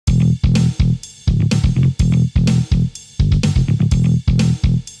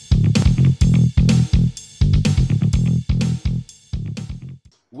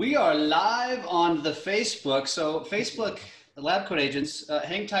on the Facebook. So Facebook, the Lab Coat Agents,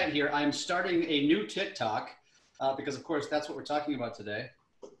 hang tight here. I'm starting a new TikTok because, of course, that's what we're talking about today.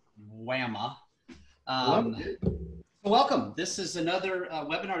 Whamma. Welcome. This is another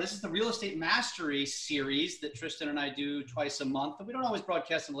webinar. This is the Real Estate Mastery series that Tristan and I do twice a month. And we don't always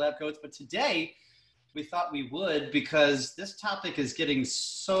broadcast in the Lab Coats, but today we thought we would because this topic is getting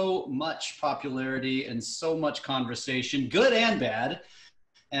so much popularity and so much conversation, good and bad.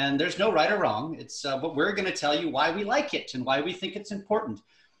 And there's no right or wrong. It's but we're going to tell you why we like it and why we think it's important.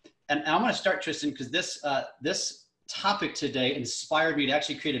 And I'm going to start, Tristan, because this topic today inspired me to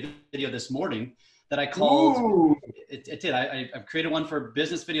actually create a video this morning that I called, I've created one for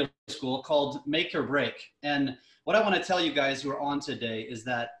business video school called Make or Break. And what I want to tell you guys who are on today is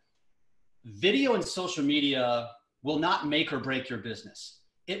that video and social media will not make or break your business.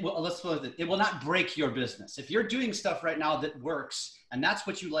 It will not break your business. If you're doing stuff right now that works and that's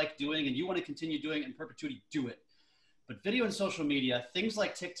what you like doing and you want to continue doing it in perpetuity, do it. But video and social media, things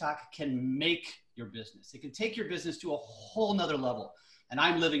like TikTok can make your business. It can take your business to a whole nother level. And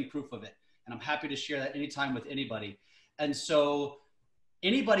I'm living proof of it. And I'm happy to share that anytime with anybody. And so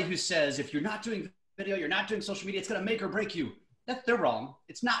anybody who says, if you're not doing video, you're not doing social media, it's going to make or break you, they're wrong.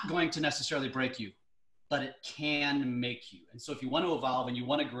 It's not going to necessarily break you, but it can make you. And so if you want to evolve and you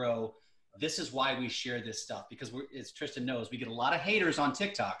want to grow, this is why we share this stuff, because as Tristan knows, we get a lot of haters on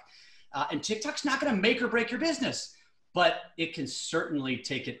TikTok. And TikTok's not going to make or break your business, but it can certainly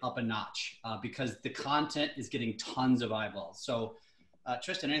take it up a notch because the content is getting tons of eyeballs. So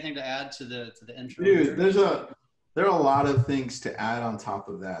Tristan, anything to add to the intro? Dude, there are a lot of things to add on top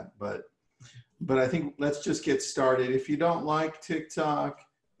of that, but I think let's just get started. If you don't like TikTok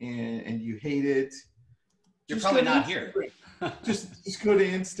and you hate it, you're probably not here. just go to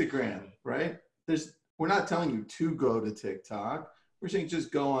Instagram, right? We're not telling you to go to TikTok. We're saying just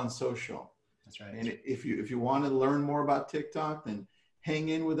go on social. That's right. And if you want to learn more about TikTok, then hang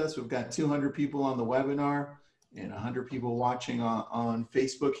in with us. We've got 200 people on the webinar and 100 people watching on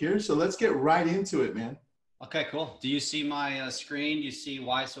Facebook here. So let's get right into it, man. Okay, cool. Do you see my screen? You see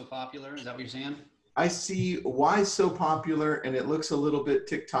why so popular? Is that what you're saying? I see why so popular, and it looks a little bit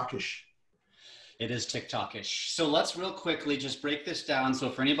TikTok-ish. It is TikTok-ish. So let's real quickly just break this down. So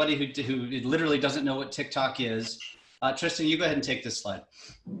for anybody who literally doesn't know what TikTok is, Tristan, you go ahead and take this slide.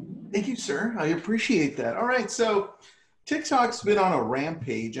 Thank you, sir. I appreciate that. All right, so TikTok's been on a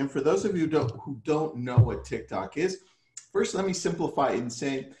rampage, and for those of you who don't know what TikTok is, first let me simplify it and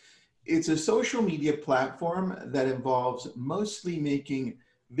say it's a social media platform that involves mostly making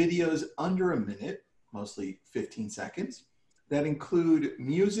videos under a minute, mostly 15 seconds, that include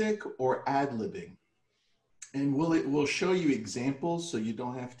music or ad-libbing. And we'll show you examples so you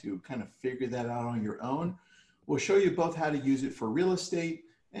don't have to kind of figure that out on your own. We'll show you both how to use it for real estate,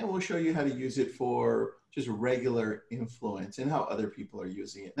 and we'll show you how to use it for just regular influence and how other people are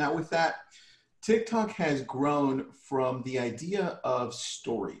using it. Now with that, TikTok has grown from the idea of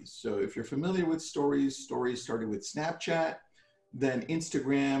stories. So if you're familiar with stories started with Snapchat, then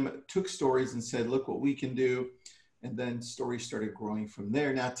Instagram took stories and said, look what we can do. And then stories started growing from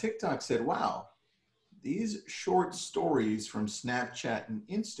there. Now TikTok said, wow, these short stories from Snapchat and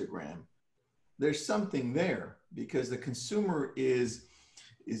Instagram, there's something there because the consumer is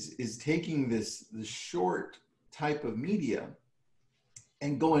taking this short type of media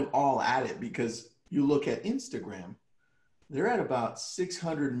and going all at it, because you look at Instagram, they're at about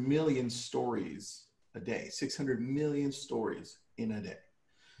 600 million stories a day, 600 million stories in a day.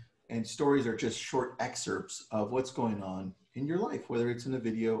 And stories are just short excerpts of what's going on in your life, whether it's in a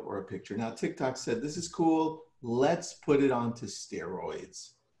video or a picture. Now, TikTok said, this is cool. Let's put it onto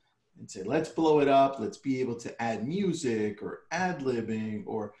steroids and say, let's blow it up. Let's be able to add music or ad-libbing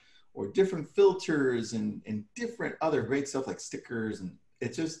or different filters and different other great stuff like stickers. And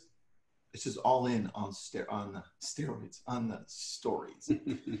it's just all in on the steroids, on the stories.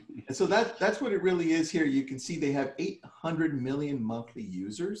 And so that's what it really is here. You can see they have 800 million monthly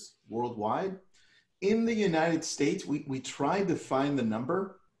users worldwide. In the United States, we tried to find the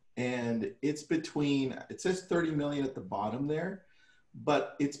number, and it's between, it says 30 million at the bottom there,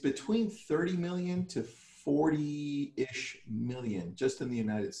 but it's between 30 million to 40-ish million just in the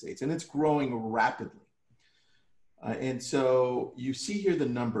United States, and it's growing rapidly. And so you see here the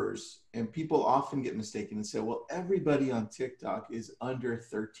numbers, and people often get mistaken and say, well, everybody on TikTok is under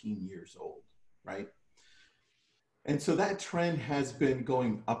 13 years old, right? And so that trend has been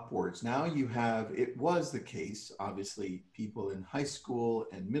going upwards. Now you have, it was the case, obviously, people in high school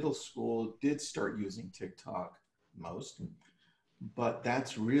and middle school did start using TikTok most. but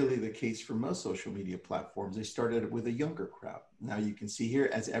that's really the case for most social media platforms. They started with a younger crowd. Now you can see here,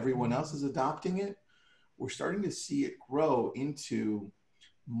 as everyone else is adopting it, we're starting to see it grow into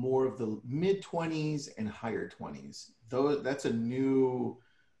more of the mid 20s and higher 20s. Though that's a new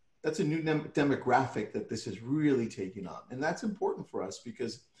demographic that this is really taking on. And that's important for us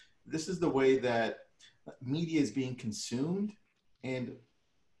because this is the way that media is being consumed. And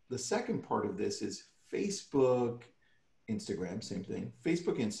the second part of this is Facebook, Instagram, same thing,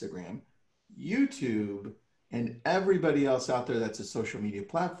 Facebook, Instagram, YouTube, and everybody else out there that's a social media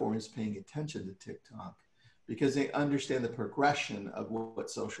platform is paying attention to TikTok because they understand the progression of what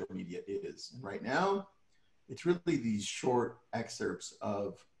social media is. And right now, it's really these short excerpts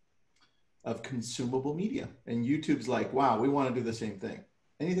of consumable media. And YouTube's like, wow, we want to do the same thing.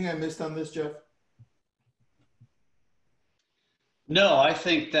 Anything I missed on this, Jeff? No, I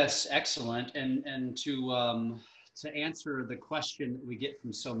think that's excellent. And to answer the question that we get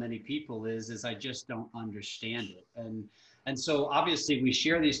from so many people is I just don't understand it. And so obviously we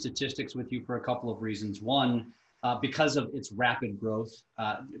share these statistics with you for a couple of reasons. One, because of its rapid growth,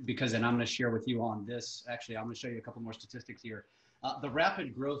 and I'm going to share with you on this. Actually, I'm going to show you a couple more statistics here. The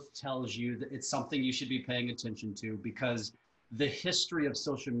rapid growth tells you that it's something you should be paying attention to because the history of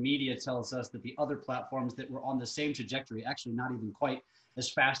social media tells us that the other platforms that were on the same trajectory, actually not even quite as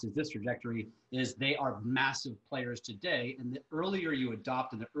fast as this trajectory, is they are massive players today. And the earlier you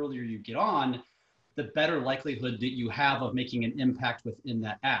adopt and the earlier you get on, the better likelihood that you have of making an impact within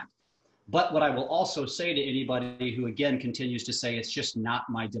that app. But what I will also say to anybody who, again, continues to say it's just not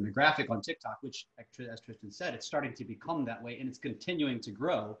my demographic on TikTok, which, as Tristan said, it's starting to become that way and it's continuing to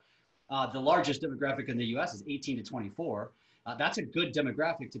grow. The largest demographic in the US is 18 to 24. That's a good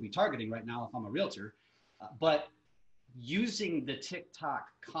demographic to be targeting right now if I'm a realtor. But using the TikTok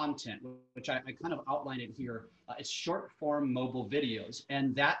content, which I kind of outlined it here, it's short form mobile videos.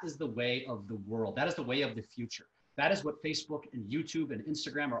 And that is the way of the world. That is the way of the future. That is what Facebook and YouTube and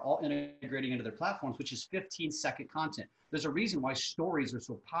Instagram are all integrating into their platforms, which is 15-second content. There's a reason why stories are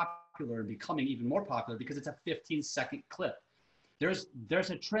so popular and becoming even more popular because it's a 15-second clip. There's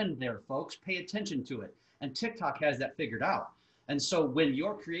a trend there, folks. Pay attention to it. And TikTok has that figured out. And so when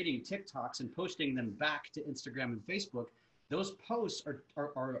you're creating TikToks and posting them back to Instagram and Facebook, those posts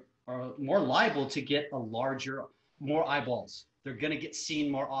are more liable to get more eyeballs. They're going to get seen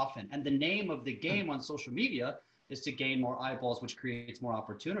more often. And the name of the game on social media is to gain more eyeballs, which creates more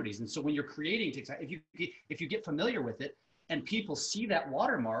opportunities. And so when you're creating TikTok, if you get familiar with it and people see that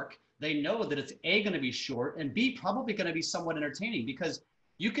watermark, they know that it's A, going to be short, and B, probably going to be somewhat entertaining because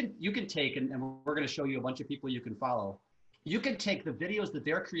you can take, and we're going to show you a bunch of people you can follow. You can take the videos that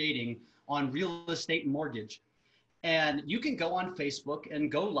they're creating on real estate and mortgage, and you can go on Facebook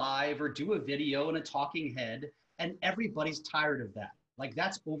and go live or do a video and a talking head, and everybody's tired of that. Like,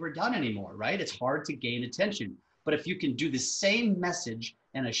 that's overdone anymore, right? It's hard to gain attention. But if you can do the same message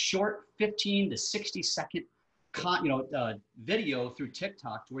in a short 15 to 60 second video through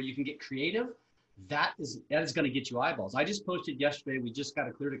TikTok to where you can get creative, that is going to get you eyeballs. I just posted yesterday, we just got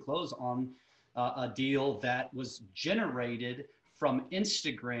a clear to close on a deal that was generated from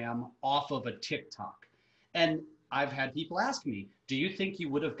Instagram off of a TikTok. And I've had people ask me, do you think you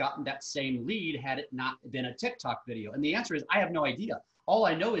would have gotten that same lead had it not been a TikTok video? And the answer is, I have no idea. All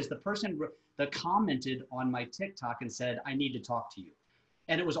I know is the person that commented on my TikTok and said, I need to talk to you.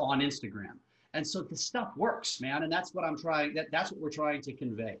 And it was on Instagram. And so the stuff works, man. And that's what that's what we're trying to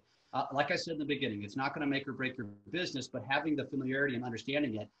convey. Like I said in the beginning, it's not going to make or break your business, but having the familiarity and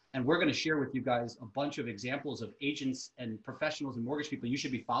understanding it. And we're going to share with you guys a bunch of examples of agents and professionals and mortgage people you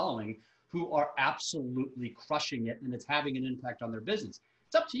should be following who are absolutely crushing it, and it's having an impact on their business.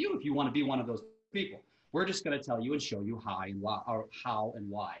 It's up to you if you want to be one of those people. We're just going to tell you and show you how and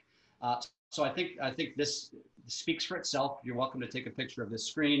why. So I think this speaks for itself. You're welcome to take a picture of this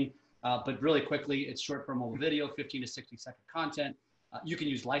screen, but really quickly, it's short form mobile video, 15 to 60 second content. You can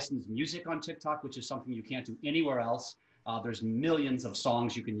use licensed music on TikTok, which is something you can't do anywhere else. There's millions of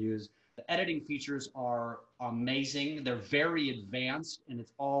songs you can use. The editing features are amazing. They're very advanced, and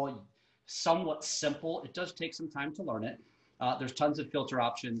it's all somewhat simple. It does take some time to learn it. There's tons of filter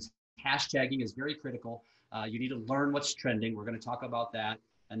options. Hashtagging is very critical. You need to learn what's trending. We're going to talk about that.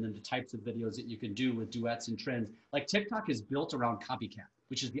 And then the types of videos that you can do with duets and trends. Like, TikTok is built around copycat,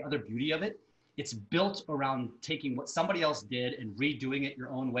 which is the other beauty of it. It's built around taking what somebody else did and redoing it your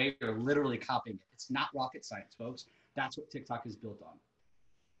own way, or literally copying it. It's not rocket science, folks. That's what TikTok is built on.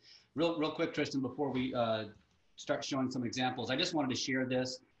 Real quick, Tristan, before we start showing some examples, I just wanted to share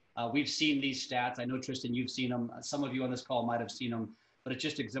this. We've seen these stats. I know, Tristan, you've seen them. Some of you on this call might have seen them, but it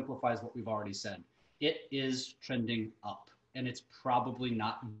just exemplifies what we've already said. It is trending up. and it's probably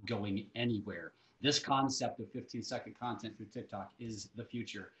not going anywhere. This concept of 15-second content through TikTok is the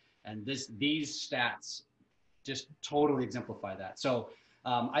future. And these stats just totally exemplify that. So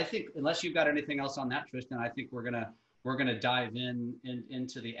I think unless you've got anything else on that, Tristan, I think we're gonna dive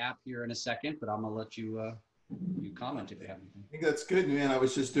into the app here in a second. But I'm gonna let you you comment if you have anything. I think that's good, man. I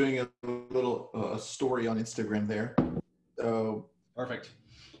was just doing a little story on Instagram there. So perfect.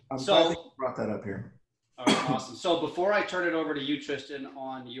 I'm glad you brought that up here. All right, awesome. So before I turn it over to you, Tristan,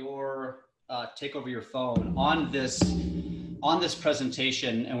 on your take over your phone on this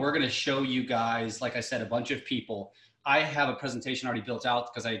presentation, and we're going to show you guys, like I said, a bunch of people. I have a presentation already built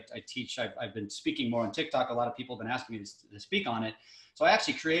out because I teach. I've been speaking more on TikTok. A lot of people have been asking me to speak on it. So I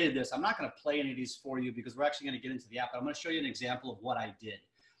actually created this. I'm not going to play any of these for you because we're actually going to get into the app, but I'm going to show you an example of what I did.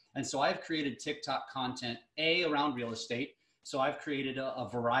 And so I've created TikTok content, around real estate. So I've created a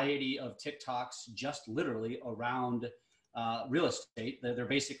variety of TikToks just literally around real estate. They're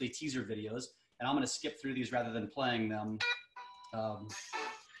basically teaser videos. And I'm going to skip through these rather than playing them. Let's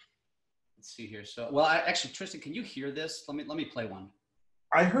see here. So, well, actually, Tristan, can you hear this? Let me play one.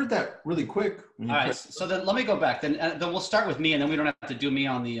 I heard that really quick. All right, so then let me go back. Then we'll start with me, and then we don't have to do me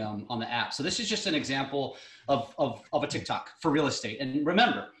on the app. So this is just an example of a TikTok for real estate. And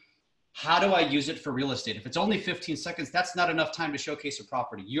remember, how do I use it for real estate? If it's only 15 seconds, that's not enough time to showcase a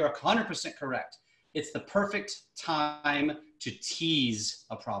property. You're 100% correct. It's the perfect time to tease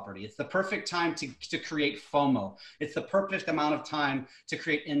a property. It's the perfect time to create FOMO. It's the perfect amount of time to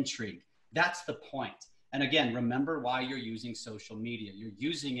create intrigue. That's the point. And again, remember why you're using social media. You're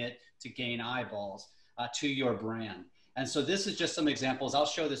using it to gain eyeballs to your brand. And so this is just some examples. I'll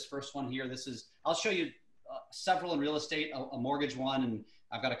show this first one here. I'll show you several in real estate, a mortgage one, and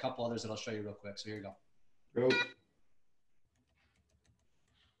I've got a couple others that I'll show you real quick. So here you go. Go.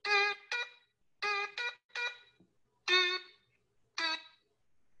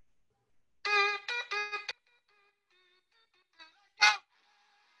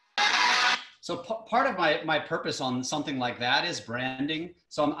 So part of my purpose on something like that is branding.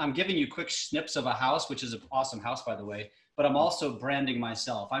 So I'm giving you quick snips of a house, which is an awesome house, by the way, but I'm also branding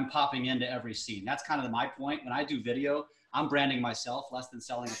myself. I'm popping into every scene. That's kind of my point. When I do video, I'm branding myself less than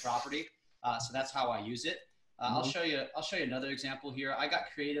selling a property. So that's how I use it. I'll show you another example here. I got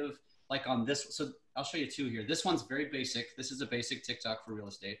creative like on this. So I'll show you two here. This one's very basic. This is a basic TikTok for real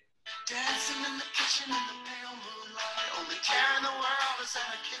estate. Dancing in the kitchen in the pale moonlight. Only care in the world is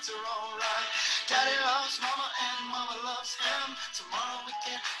that the kids are all right. Daddy loves mama and mama loves him. Tomorrow we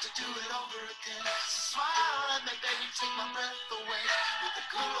get to do it over again. So smile at me, baby, take my breath away. With the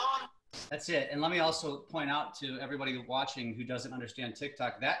good Lord. That's it. And let me also point out to everybody watching who doesn't understand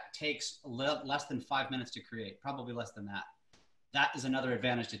TikTok, that takes less than 5 minutes to create, probably less than that. That is another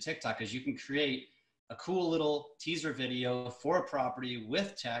advantage to TikTok, is you can create a cool little teaser video for a property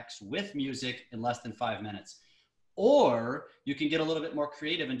with text, with music in less than 5 minutes. Or you can get a little bit more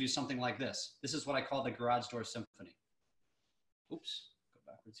creative and do something like this. This is what I call the garage door symphony. Oops, go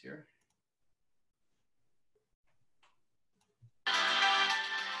backwards here.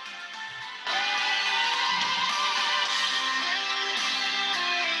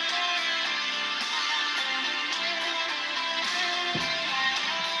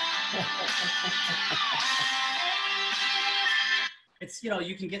 It's,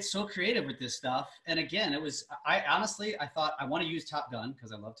 you can get so creative with this stuff. And again, I honestly thought I want to use Top Gun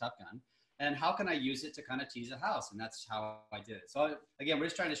because I love Top Gun. And how can I use it to kind of tease a house? And that's how I did it. So again, we're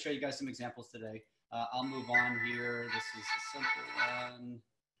just trying to show you guys some examples today. I'll move on here. This is a simple one.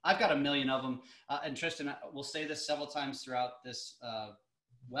 I've got a million of them. And Tristan, we'll say this several times throughout this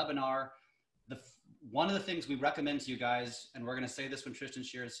webinar. One of the things we recommend to you guys, and we're going to say this when Tristan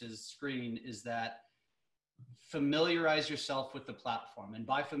shares his screen, is that familiarize yourself with the platform. And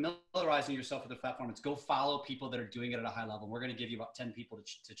by familiarizing yourself with the platform, it's go follow people that are doing it at a high level. We're going to give you about 10 people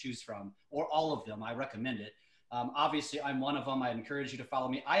to choose from, or all of them. I recommend it. Obviously, I'm one of them. I encourage you to follow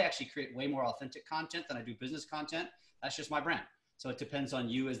me. I actually create way more authentic content than I do business content. That's just my brand. So it depends on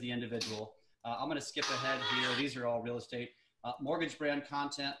you as the individual. I'm going to skip ahead here. These are all real estate. Mortgage brand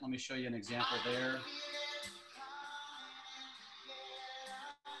content. Let me show you an example there.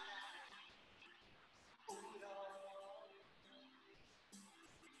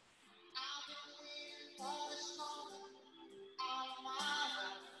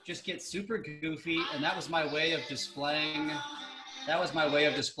 Just get super goofy, and that was my way of displaying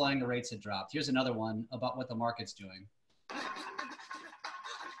the rates that dropped. Here's another one about what the market's doing.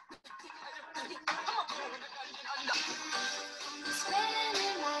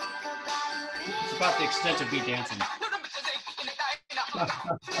 It's about the extent of me dancing.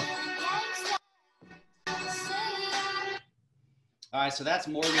 All right, so that's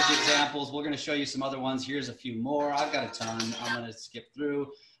mortgage examples. We're going to show you some other ones. Here's a few more. I've got a ton. I'm going to skip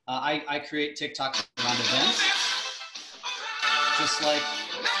through. I create TikTok around events, just like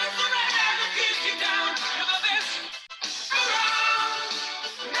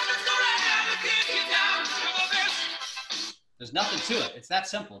there's nothing to it. It's that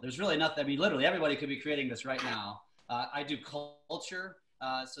simple. There's really nothing. I mean, literally everybody could be creating this right now. I do culture.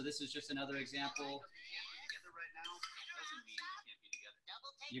 So this is just another example.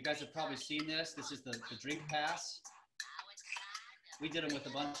 You guys have probably seen this. This is the drink pass. We did them with a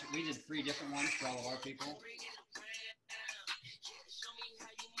bunch. We did 3 different ones for all of our people.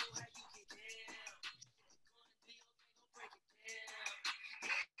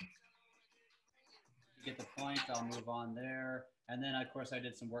 You get the point. I'll move on there. And then, of course, I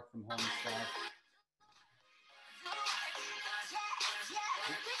did some work from home stuff.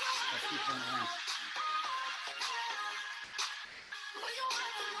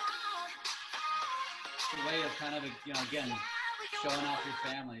 It's a way of kind of, you know, again, showing off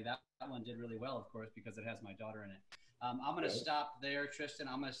your family. That one did really well, of course, because it has my daughter in it. I'm going to stop there, Tristan.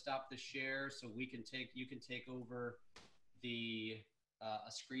 I'm going to stop the share so you can take over the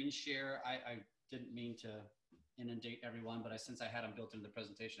a screen share. I didn't mean to inundate everyone, but since I had them built into the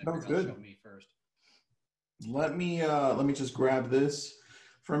presentation, I figured I'll show me first. Let me just grab this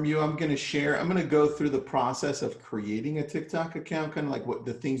from you. I'm going to share. I'm going to go through the process of creating a TikTok account, kind of like what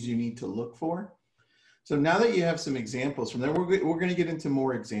the things you need to look for. So now that you have some examples from there, we're going to get into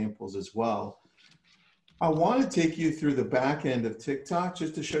more examples as well. I want to take you through the back end of TikTok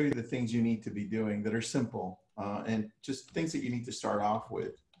just to show you the things you need to be doing that are simple and just things that you need to start off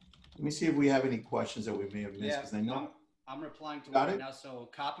with. Let me see if we have any questions that we may have missed. Yeah, I know I'm replying to it right now.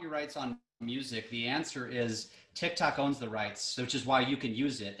 So copyrights on music, the answer is TikTok owns the rights, which is why you can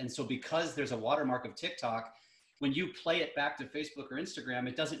use it. And so because there's a watermark of TikTok, when you play it back to Facebook or Instagram,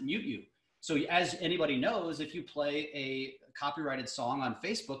 it doesn't mute you. So as anybody knows, if you play a copyrighted song on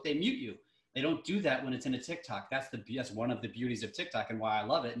Facebook, they mute you. They don't do that when it's in a TikTok. That's one of the beauties of TikTok and why I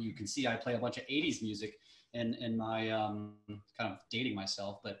love it. And you can see I play a bunch of 80s music in my kind of dating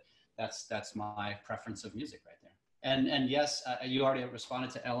myself, but that's my preference of music right there. And yes, you already responded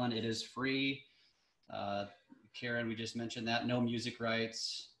to Ellen. It is free. Karen, we just mentioned that. No music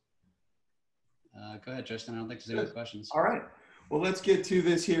rights. Go ahead, Tristan. I don't think there's any other questions. All right. Well, let's get to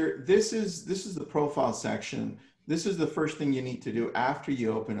this here. This is the profile section. This is the first thing you need to do after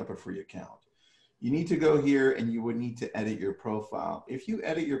you open up a free account. You need to go here and you would need to edit your profile. If you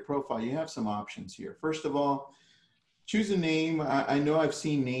edit your profile, you have some options here. First of all, choose a name. I know I've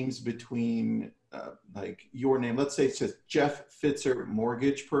seen names between like your name. Let's say it says Jeff Pfitzer,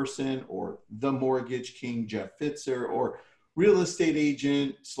 mortgage person, or the mortgage king, Jeff Pfitzer, or real estate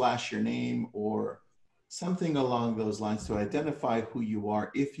agent / your name, or something along those lines to identify who you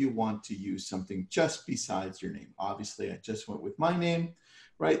are if you want to use something just besides your name. Obviously, I just went with my name,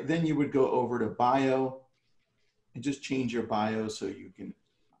 right? Then you would go over to bio and just change your bio so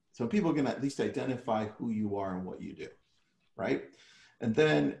people can at least identify who you are and what you do, right? And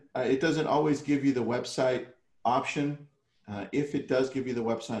then it doesn't always give you the website option. If it does give you the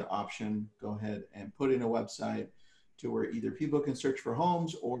website option, go ahead and put in a website to where either people can search for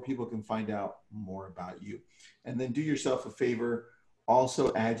homes or people can find out more about you. And then do yourself a favor,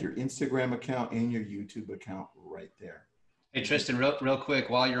 also add your Instagram account and your YouTube account right there. Hey, Tristan, real quick,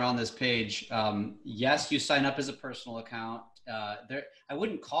 while you're on this page, yes, you sign up as a personal account. I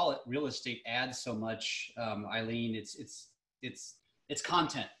wouldn't call it real estate ads so much, Eileen. It's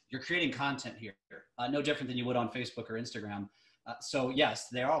content. You're creating content here, no different than you would on Facebook or Instagram. So yes,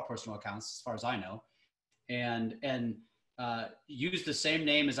 they are all personal accounts as far as I know. And use the same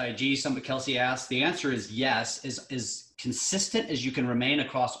name as IG. Kelsey asked. The answer is yes. Is consistent as you can remain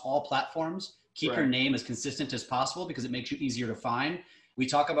across all platforms. Keep your name as consistent as possible because it makes you easier to find. We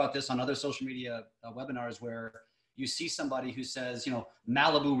talk about this on other social media webinars where you see somebody who says, you know,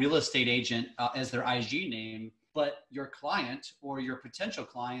 Malibu real estate agent as their IG name, but your client or your potential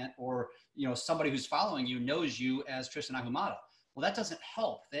client or, you know, somebody who's following you knows you as Tristan Ahumada. Well, that doesn't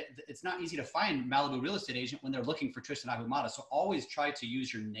help. It's not easy to find Malibu real estate agent when they're looking for Tristan Ahumada. So always try to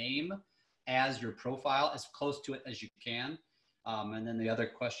use your name as your profile, as close to it as you can. And then the other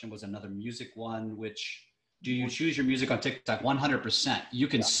question was another music one, which do you choose your music on TikTok? 100%. You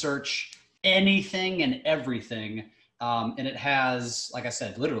can search anything and everything. And it has, like I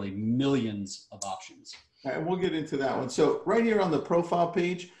said, literally millions of options. All right, and we'll get into that one. So right here on the profile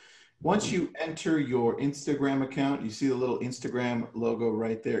page, once you enter your Instagram account, you see the little Instagram logo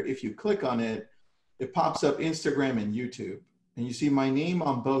right there. If you click on it, it pops up Instagram and YouTube. And you see my name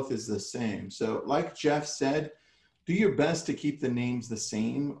on both is the same. So like Jeff said, do your best to keep the names the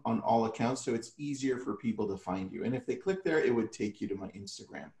same on all accounts so it's easier for people to find you. And if they click there, it would take you to my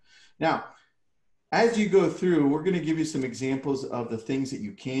Instagram. Now, as you go through, we're going to give you some examples of the things that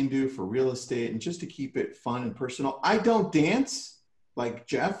you can do for real estate and just to keep it fun and personal. I don't dance like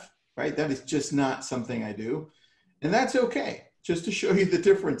Jeff, right? That is just not something I do. And that's okay, just to show you the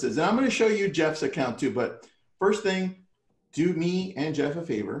differences. And I'm going to show you Jeff's account too. But first thing, do me and Jeff a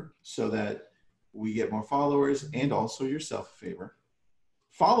favor so that we get more followers, and also yourself a favor.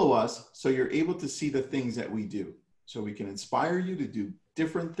 Follow us so you're able to see the things that we do, so we can inspire you to do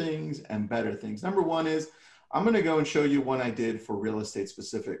different things and better things. Number one is, I'm going to go and show you one I did for real estate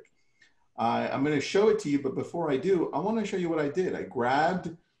specific. I'm going to show it to you, but before I do, I want to show you what I did. I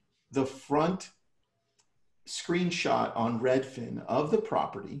grabbed the front screenshot on Redfin of the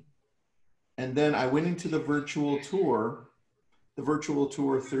property, and then I went into the virtual tour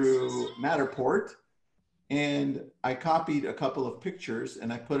through Matterport, and I copied a couple of pictures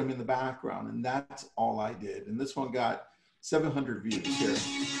and I put them in the background, and that's all I did. And this one got 700 views here.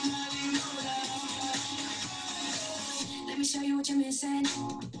 Let me show you what you're missing.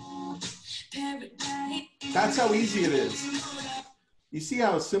 That's how easy it is. You see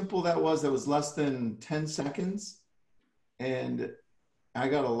how simple that was? That was less than 10 seconds. And I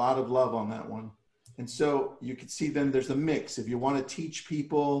got a lot of love on that one. And so you can see then there's a mix. If you want to teach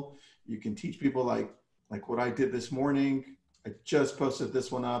people, you can teach people like what I did this morning. I just posted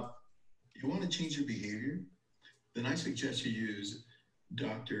this one up. You want to change your behavior? Then I suggest you use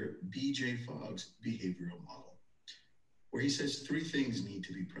Dr. B.J. Fogg's behavioral model, where he says 3 things need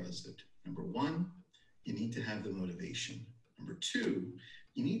to be present. Number 1, you need to have the motivation. Number 2,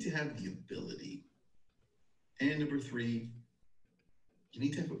 you need to have the ability. And number 3, you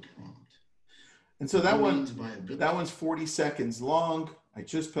need to have a prompt. And so that one's 40 seconds long. I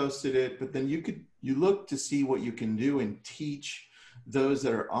just posted it, but then you look to see what you can do and teach those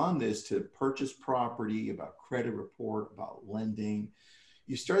that are on this to purchase property, about credit report, about lending.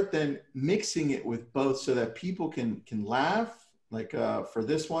 You start then mixing it with both so that people can laugh. Like for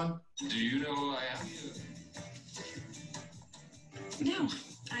this one. Do you know who I am? No,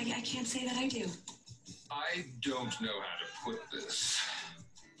 I can't say that I do. I don't know how to put this,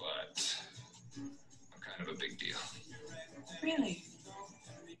 but I'm kind of a big deal. Really?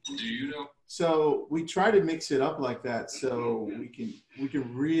 Do you know? So we try to mix it up like that so we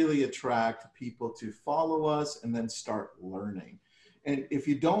can really attract people to follow us and then start learning. And if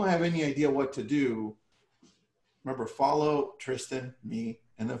you don't have any idea what to do, remember, follow Tristan, me,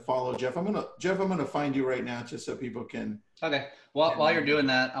 and then follow Jeff. I'm gonna find you right now just so people can. Okay. While you're doing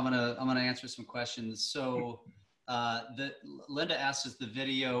that, I'm gonna answer some questions. So, Linda asks, is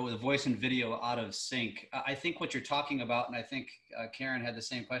the voice and video out of sync? I think what you're talking about, and I think Karen had the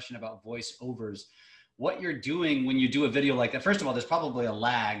same question about voice overs. What you're doing when you do a video like that, first of all, there's probably a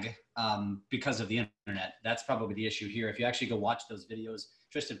lag because of the internet. That's probably the issue here. If you actually go watch those videos,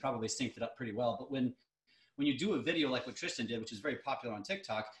 Tristan probably synced it up pretty well. But when you do a video like what Tristan did, which is very popular on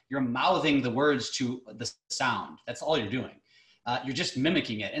TikTok, you're mouthing the words to the sound. That's all you're doing. You're just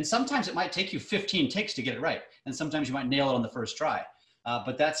mimicking it. And sometimes it might take you 15 takes to get it right. And sometimes you might nail it on the first try.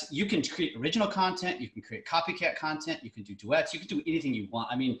 But you can create original content. You can create copycat content. You can do duets. You can do anything you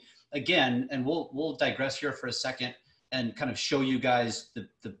want. I mean, again, and we'll digress here for a second and kind of show you guys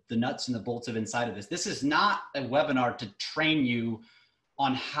the nuts and the bolts of inside of this. This is not a webinar to train you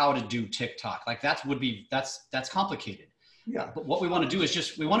on how to do TikTok. Like that's complicated. Yeah. But what we want to do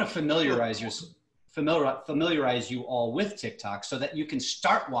is we want to familiarize you all with TikTok so that you can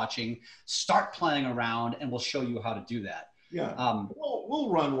start watching, start playing around, and we'll show you how to do that. Yeah.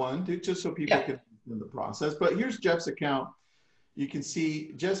 We'll run one just so people can in the process. But here's Jeff's account. You can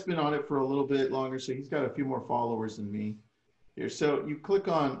see Jeff's been on it for a little bit longer, so he's got a few more followers than me. Here, so you click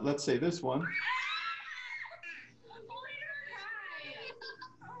on, let's say this one.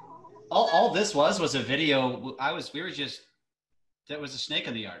 All this was a video. There was a snake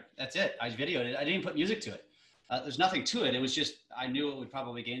in the yard. That's it. I videoed it. I didn't even put music to it. There's nothing to it. It was just, I knew it would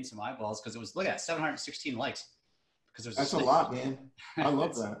probably gain some eyeballs because it was, look at that, 716 likes. That's a lot, man. I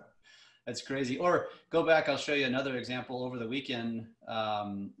love that. That's crazy. Or go back. I'll show you another example. Over the weekend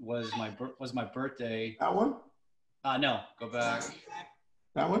was my birthday. That one? No, go back.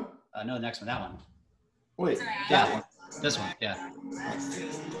 That one? No, the next one. That one. Wait. That one. This one. Yeah.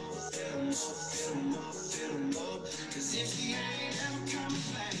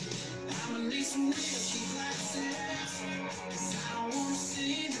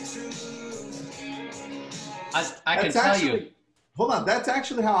 I can tell you. Hold on. That's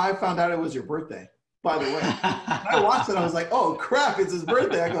actually how I found out it was your birthday. by the way. I watched it. I was like, oh, crap, it's his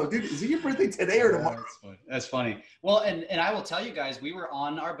birthday. I go, dude, is it your birthday today or tomorrow? That's funny. Well, and I will tell you guys, we were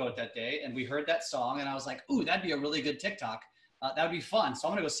on our boat that day and we heard that song and I was like, ooh, that'd be a really good TikTok. That would be fun. So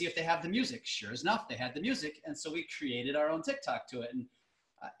I'm going to go see if they have the music. Sure enough, they had the music. And so we created our own TikTok to it. And,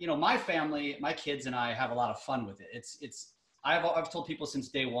 you know, my family, my kids and I have a lot of fun with it. I've told people since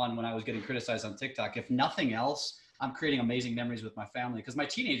day one when I was getting criticized on TikTok, if nothing else, I'm creating amazing memories with my family because my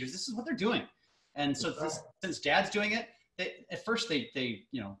teenagers, this is what they're doing. And so since dad's doing it, at first they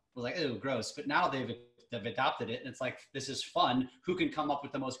you know, were like, oh, gross. But now they've adopted it. And it's like, this is fun. Who can come up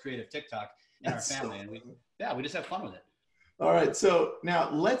with the most creative TikTok in our family? And we just have fun with it. All right. So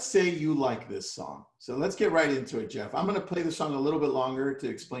now let's say you like this song. So let's get right into it, Jeff. I'm going to play the song a little bit longer to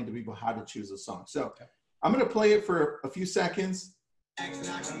explain to people how to choose a song. So okay. I'm going to play it for a few seconds.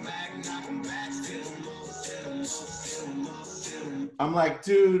 I'm like,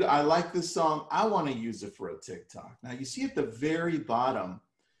 dude, I like this song. I want to use it for a TikTok. Now you see at the very bottom,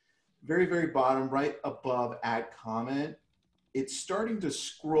 very, very bottom, right above add comment, it's starting to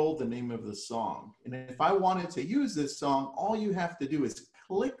scroll the name of the song. And if I wanted to use this song, all you have to do is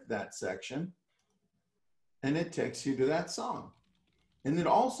click that section and it takes you to that song. And it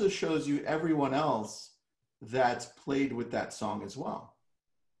also shows you everyone else that's played with that song as well,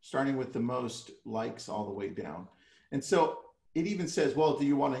 starting with the most likes all the way down. And so it even says, well, do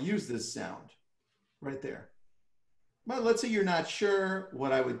you want to use this sound right there? But let's say you're not sure.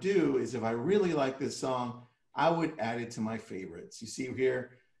 What I would do is if I really like this song, I would add it to my favorites. You see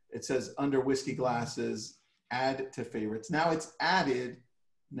here, it says under whiskey glasses, add to favorites. Now it's added.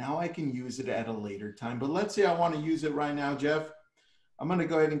 Now I can use it at a later time. But let's say I want to use it right now, Jeff. I'm going to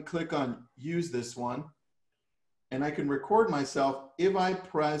go ahead and click on use this one. And I can record myself. If I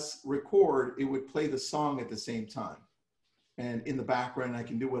press record, it would play the song at the same time. And in the background, I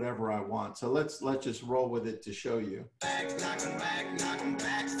can do whatever I want. So let's just roll with it to show you.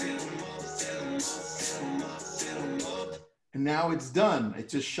 And now it's done. It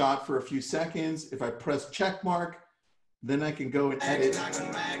just shot for a few seconds. If I press check mark, then I can go and edit.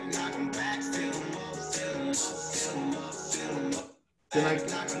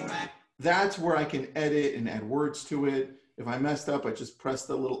 That's where I can edit and add words to it. If I messed up, I just press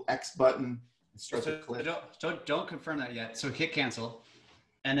the little X button and start to clip. Don't confirm that yet. So hit cancel.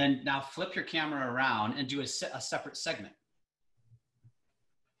 And then now flip your camera around and do a separate segment.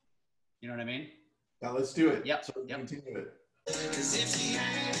 You know what I mean? Now let's do it. Yep. So continue it.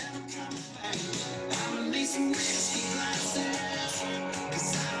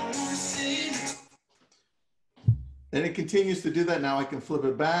 Then it continues to do that. Now I can flip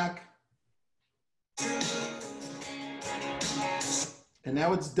it back. And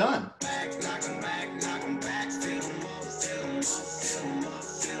now it's done.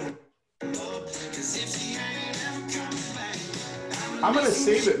 I'm going to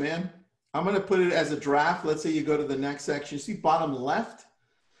save it, man. I'm going to put it as a draft. Let's say you go to the next section. You see bottom left?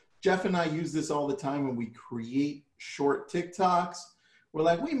 Jeff and I use this all the time when we create short TikToks. We're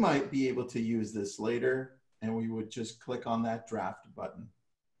like, we might be able to use this later. And we would just click on that draft button.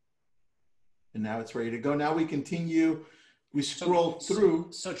 And now it's ready to go. Now we continue. We scroll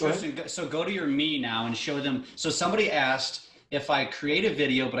through. So Tristan, go to your me now and show them. So somebody asked, if I create a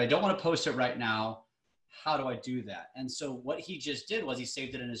video, but I don't want to post it right now, how do I do that? And so what he just did was he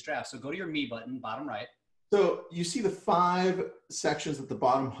saved it in his draft. So go to your me button, bottom right. So you see the 5 sections at the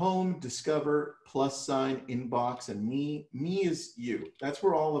bottom: home, discover, plus sign, inbox, and me. Me is you. That's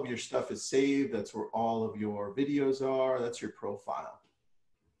where all of your stuff is saved. That's where all of your videos are. That's your profile.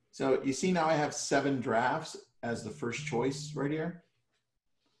 So you see now I have 7 drafts as the first choice right here.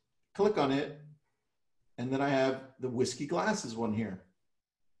 Click on it. And then I have the whiskey glasses one here.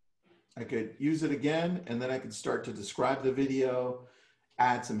 I could use it again, and then I could start to describe the video,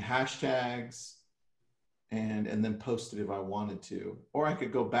 add some hashtags, and then post it if I wanted to. Or I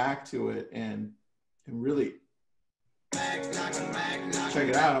could go back to it and really check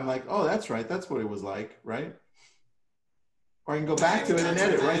it out. I'm like, oh, that's right. That's what it was like, right? Or I can go back to it and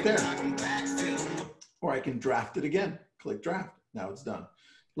edit right there. Or I can draft it again. Click draft. Now it's done.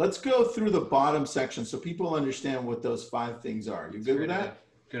 Let's go through the bottom section so people understand what those 5 things are. You good with that?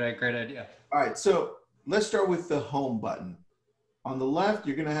 Great idea. All right, so let's start with the home button. On the left,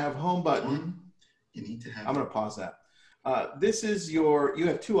 you're gonna have home button. You need to have. I'm gonna pause that. This is you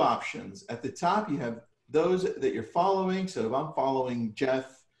have 2 options. At the top, you have those that you're following. So if I'm following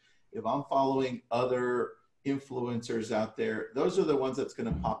Jeff, if I'm following other influencers out there, those are the ones that's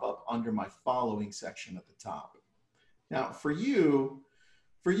gonna pop up under my following section at the top. Now for you,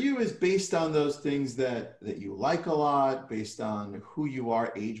 For you is based on those things that you like a lot, based on who you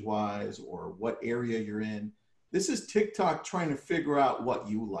are age-wise or what area you're in. This is TikTok trying to figure out what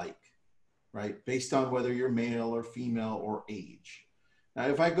you like, right? Based on whether you're male or female or age. Now,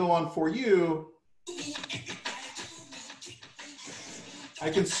 if I go on For You,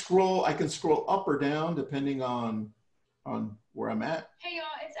 I can scroll up or down depending on where I'm at. Hey y'all,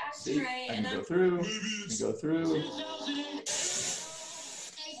 it's Ashley Ray, I and can I'm go through,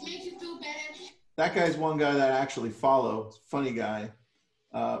 That guy's one guy that I actually follow. Funny guy.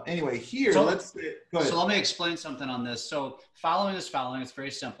 Anyway, here, go ahead. So let me explain something on this. So following is following. It's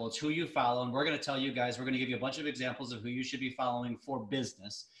very simple. It's who you follow. And we're going to tell you guys, we're going to give you a bunch of examples of who you should be following for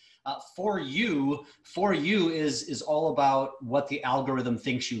business. For you is all about what the algorithm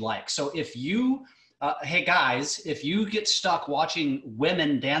thinks you like. So if you, hey guys, if you get stuck watching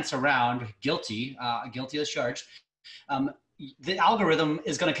women dance around, guilty as charged, the algorithm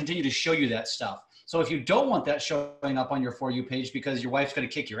is going to continue to show you that stuff. So if you don't want that showing up on your For You page because your wife's going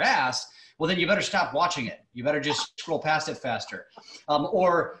to kick your ass, well, then you better stop watching it. You better just scroll past it faster.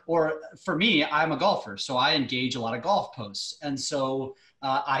 Or for me, I'm a golfer, so I engage a lot of golf posts. And so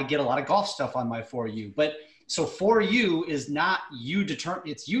I get a lot of golf stuff on my For You. But so For You is not you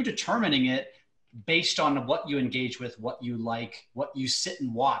it's you determining it based on what you engage with, what you like, what you sit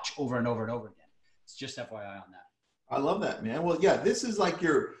and watch over and over and over again. It's just FYI on that. I love that, man. Well, yeah, this is like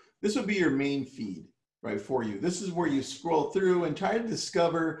this would be your main feed, right, For You. This is where you scroll through and try to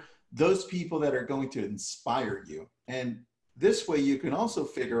discover those people that are going to inspire you. And this way you can also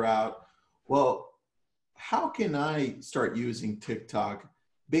figure out, well, how can I start using TikTok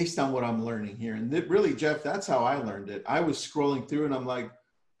based on what I'm learning here? And really, Jeff, that's how I learned it. I was scrolling through and I'm like,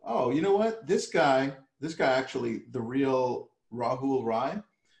 oh, you know what? This guy actually, the real Rahul Rai,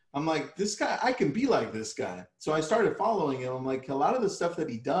 I'm like, this guy, I can be like this guy. So I started following him. I'm like, a lot of the stuff that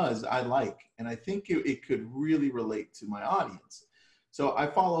he does, I like. And I think it could really relate to my audience. So I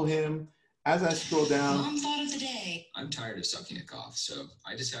follow him. As I scroll down. Mom thought of the day. I'm tired of sucking at golf, so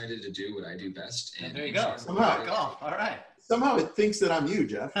I decided to do what I do best. And there you go. Somehow, golf. All right. Somehow it thinks that I'm you,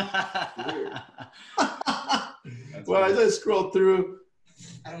 Jeff. Weird. Well, weird. as I scroll through.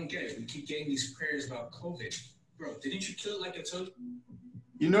 I don't get it. We keep getting these prayers about COVID. Bro, didn't you kill it like I told you?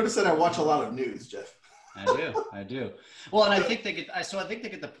 You notice that I watch a lot of news, Jeff. I do. Well, and I think they get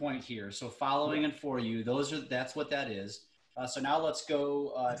the point here. So following and For You, that's what that is. So now let's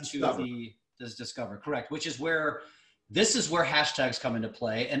go to Discover, correct, which is where hashtags come into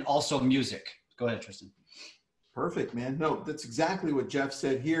play, and also music. Go ahead, Tristan. Perfect, man. No, that's exactly what Jeff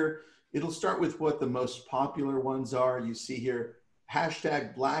said here. It'll start with what the most popular ones are. You see here,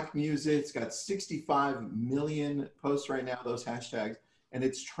 hashtag Black music. It's got 65 million posts right now, those hashtags, and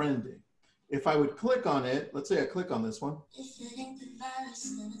it's trending. If I would click on it, let's say I click on this one.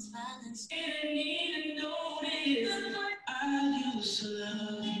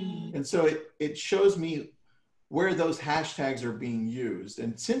 And so it shows me where those hashtags are being used.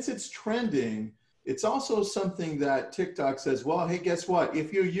 And since it's trending, it's also something that TikTok says, well, hey, guess what?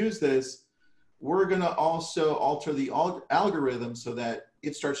 If you use this, we're going to also alter the algorithm so that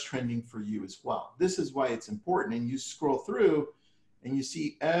it starts trending for you as well. This is why it's important. And you scroll through and you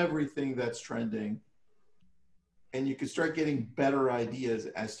see everything that's trending, and you can start getting better ideas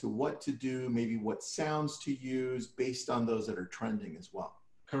as to what to do, maybe what sounds to use based on those that are trending as well.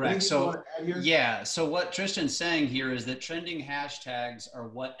 Correct. So yeah, so what Tristan's saying here is that trending hashtags are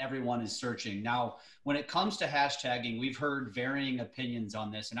what everyone is searching. Now, when it comes to hashtagging, we've heard varying opinions on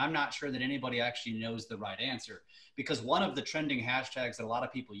this, and I'm not sure that anybody actually knows the right answer, because one of the trending hashtags that a lot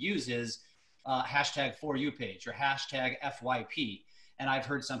of people use is hashtag For You page or hashtag FYP. And I've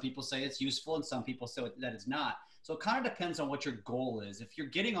heard some people say it's useful and some people say that it's not. So it kind of depends on what your goal is. If you're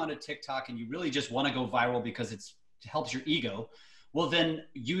getting onto TikTok and you really just want to go viral because it helps your ego, well, then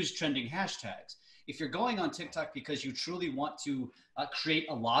use trending hashtags. If you're going on TikTok because you truly want to create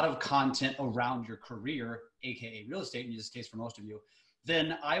a lot of content around your career, AKA real estate in this case for most of you,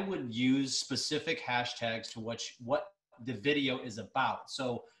 then I would use specific hashtags to what the video is about.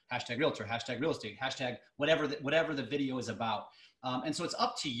 So hashtag realtor, hashtag real estate, hashtag whatever the video is about. And so it's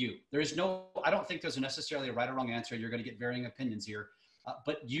up to you. I don't think there's necessarily a right or wrong answer. You're going to get varying opinions here,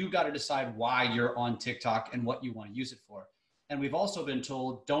 but you got to decide why you're on TikTok and what you want to use it for. And we've also been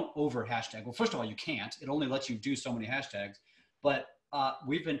told don't over hashtag. Well, first of all, you can't. It only lets you do so many hashtags. But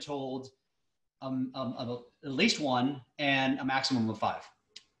we've been told at least one and a maximum of 5.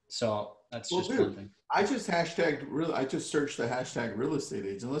 So that's just one thing. I just searched the hashtag real estate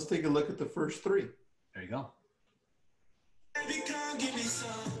agent. Let's take a look at the first 3. There you go. Baby, come give me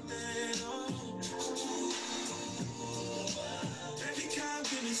something. Baby, come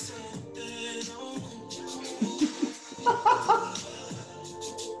give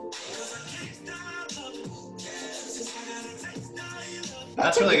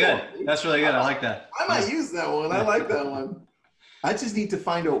That's really good. That's really good. I like that. I might use that one. I like that one. I just need to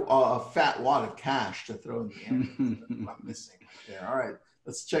find a fat wad of cash to throw in the ambulance. That's what I'm missing right there. All right,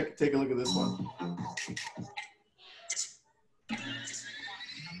 let's take a look at this one.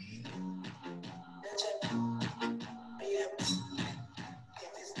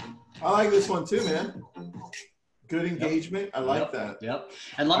 I like this one too, man. Good engagement. I like that. Yep.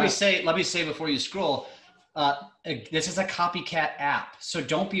 And let me say before you scroll, this is a copycat app, so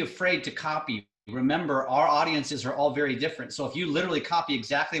don't be afraid to copy. Remember, our audiences are all very different. So if you literally copy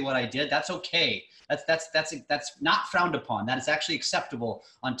exactly what I did, that's okay. That's not frowned upon. That is actually acceptable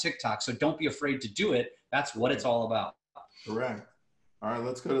on TikTok. So don't be afraid to do it. That's what it's all about. Correct. All right,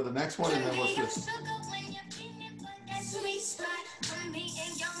 let's go to the next one, and then we'll just.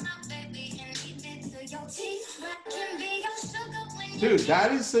 Dude,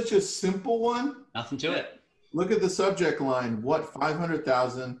 that is such a simple one. Nothing to it. Look at the subject line. What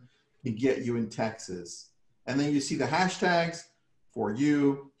 500,000 can get you in Texas? And then you see the hashtags for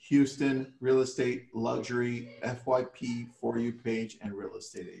you, Houston, real estate, luxury, FYP, for you page, and real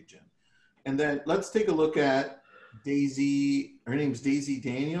estate agent. And then let's take a look at Daisy. Her name's Daisy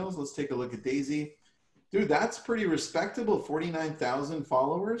Daniels. Let's take a look at Daisy. Dude, that's pretty respectable. 49,000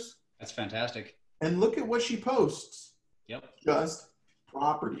 followers. That's fantastic. And look at what she posts. Yep. Just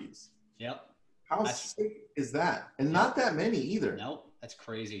properties. Yep. How sick is that? And not that many either. Nope. That's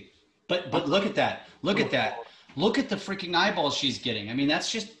crazy. But look at that. Look at that. Look at the freaking eyeballs she's getting. I mean, that's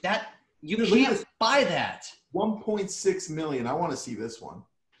just that. You can't buy that. 1.6 million. I want to see this one.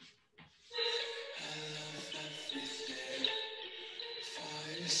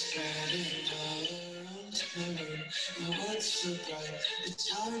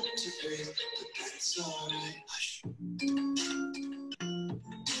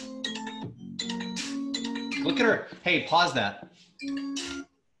 Look at her. Hey, pause that.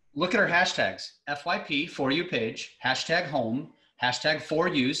 Look at her hashtags. FYP, for you page, hashtag home, hashtag for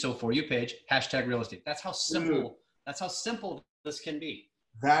you, so for you page, hashtag real estate. That's how simple, that's how simple this can be.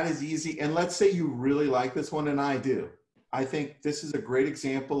 That is easy. And let's say you really like this one, and I do. I think this is a great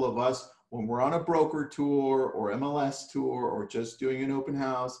example of us when we're on a broker tour or MLS tour or just doing an open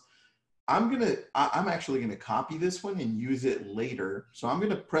house. I'm actually gonna copy this one and use it later. So I'm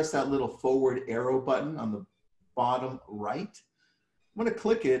gonna press that little forward arrow button on the bottom right. I'm gonna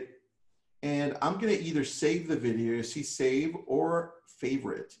click it, and I'm gonna either save the video, see save, or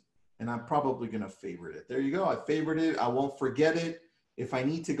favorite. And I'm probably gonna favorite it. There you go, I favorited it. I won't forget it. If I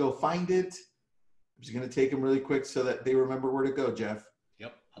need to go find it, I'm just gonna take them really quick so that they remember where to go, Jeff.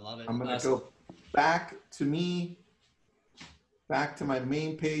 Yep, I love it. I'm gonna go back to me, back to my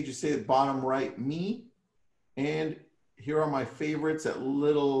main page. You say the bottom right, me. And here are my favorites, that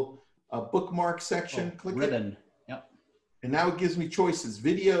little bookmark section. Click ribbon. it. Yep. And now it gives me choices: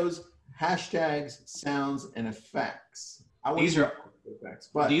 videos, hashtags, sounds, and effects. These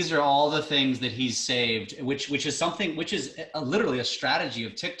are all the things that he's saved, which is something, which is literally a strategy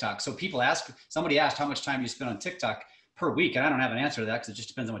of TikTok. So people somebody asked how much time you spend on TikTok per week, and I don't have an answer to that because it just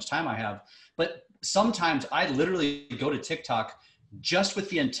depends on how much time I have. But sometimes I literally go to TikTok just with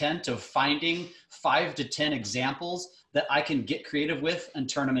the intent of finding 5 to 10 examples that I can get creative with and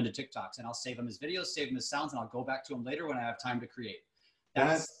turn them into TikToks. And I'll save them as videos, save them as sounds, and I'll go back to them later when I have time to create.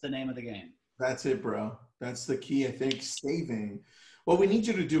 That's the name of the game. That's it, bro. That's the key, I think, saving. What we need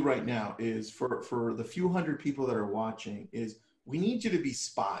you to do right now is, for the few hundred people that are watching, is we need you to be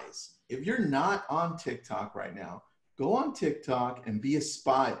spies. If you're not on TikTok right now, go on TikTok and be a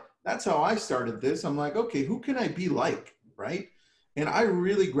spy. That's how I started this. I'm like, okay, who can I be like, right? And I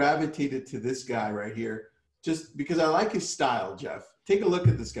really gravitated to this guy right here just because I like his style, Jeff. Take a look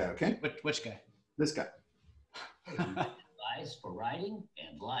at this guy, okay? Which guy? This guy. Advice for writing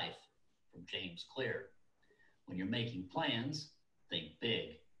and life from James Clear. When you're making plans, think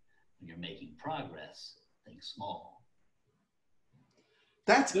big. When you're making progress, think small.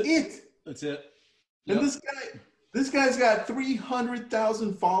 That's it. That's it. And this guy's got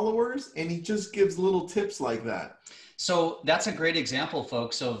 300,000 followers, and he just gives little tips like that. So that's a great example,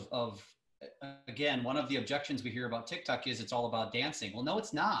 folks, of again, one of the objections we hear about TikTok is it's all about dancing. Well, no,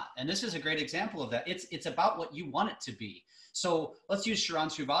 it's not. And this is a great example of that. It's about what you want it to be. So let's use Sharon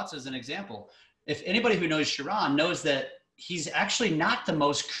Srivatsa as an example. If anybody who knows Sharon knows that he's actually not the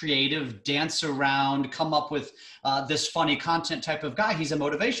most creative, dance around, come up with this funny content type of guy. He's a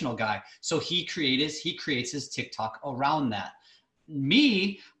motivational guy. So he creates his TikTok around that.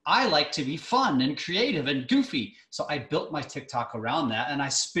 Me, I like to be fun and creative and goofy. So I built my TikTok around that, and I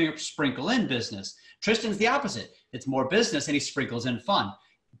sprinkle in business. Tristan's the opposite. It's more business, and he sprinkles in fun.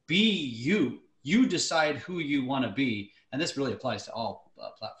 Be you. You decide who you want to be. And this really applies to all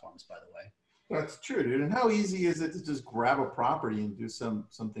platforms, by the way. That's true, dude. And how easy is it to just grab a property and do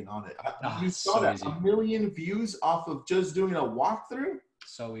something on it? You saw so that easy. 1 million views off of just doing a walkthrough.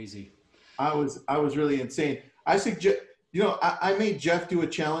 So easy. I was really insane. I suggest, you know, I made Jeff do a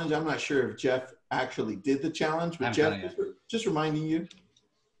challenge. I'm not sure if Jeff actually did the challenge, but Jeff, just reminding you.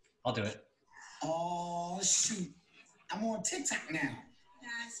 I'll do it. Oh, shoot. I'm on TikTok now.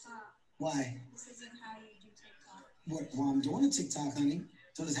 Nah, stop. Why? This isn't how you do TikTok. Well, I'm doing a TikTok, honey.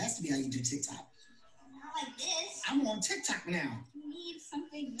 So this has to be how you do TikTok. Not like this. I'm on TikTok now. You need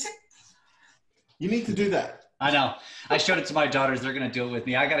something. You need to do that. I know. I showed it to my daughters. They're going to do it with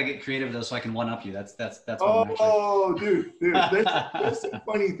me. I got to get creative though, so I can one up you. That's. Oh, dude, there's some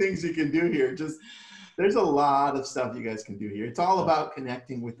funny things you can do here. There's a lot of stuff you guys can do here. It's all about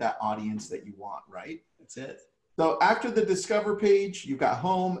connecting with that audience that you want, right? That's it. So after the discover page, you've got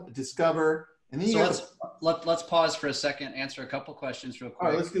home, discover, and then you let's pause for a second, answer a couple questions real quick. All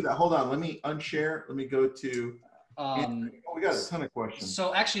right, let's do that. Hold on. Let me unshare. Let me go to. We got a ton of questions.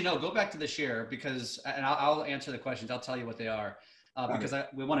 So actually, no, go back to the share because, and I'll answer the questions. I'll tell you what they are because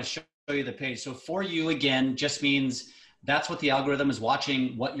we want to show you the page. So for you, again, just means that's what the algorithm is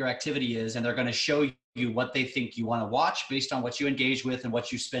watching, what your activity is, and they're going to show you what they think you want to watch based on what you engage with and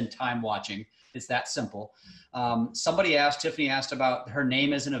what you spend time watching. It's that simple. Tiffany asked about her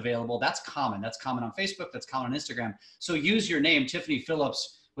name isn't available. That's common. That's common on Facebook. That's common on Instagram. So use your name, Tiffany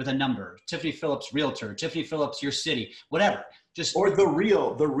Phillips, with a number, Tiffany Phillips Realtor, Tiffany Phillips your city, whatever. Or the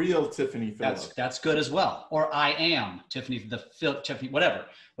real Tiffany Phillips. That's good as well. Or I am Tiffany Tiffany, whatever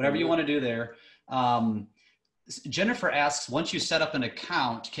you want to do there. Jennifer asks, once you set up an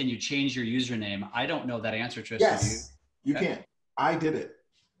account, can you change your username? I don't know that answer, Tristan. Yes, you can. I did it.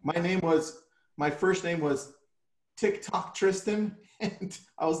 My first name was TikTok Tristan, and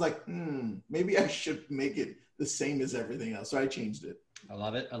I was like, maybe I should make it the same as everything else. So I changed it. I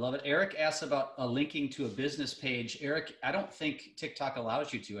love it. I love it. Eric asks about linking to a business page. Eric, I don't think TikTok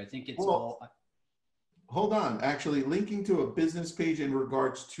allows you to. I think it's Hold on. Actually, linking to a business page in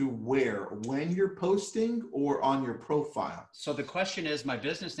regards to where? When you're posting or on your profile? So the question is, my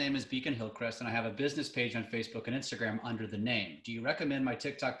business name is Beacon Hillcrest, and I have a business page on Facebook and Instagram under the name. Do you recommend my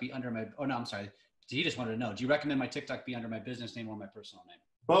TikTok be under my, oh no, I'm sorry. He just wanted to know, do you recommend my TikTok be under my business name or my personal name?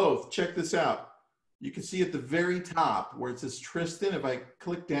 Both. Check this out. You can see at the very top where it says Tristan, if I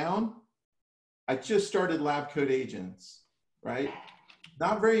click down, I just started Lab Coat Agents, right?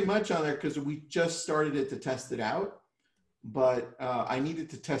 Not very much on there because we just started it to test it out, but I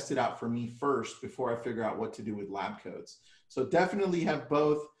needed to test it out for me first before I figure out what to do with lab coats. So definitely have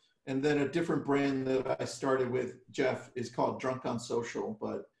both. And then a different brand that I started with, Jeff, is called Drunk on Social,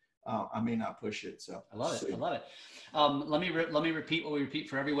 but I may not push it. So I love it. I love it. Let me repeat what we repeat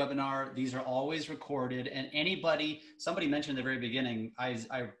for every webinar. These are always recorded, and somebody mentioned at the very beginning,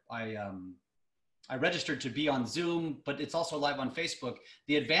 I registered to be on Zoom, but it's also live on Facebook.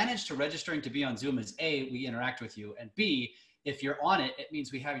 The advantage to registering to be on Zoom is A, we interact with you, and B, if you're on it, it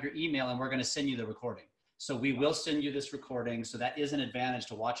means we have your email and we're going to send you the recording. So we will send you this recording. So that is an advantage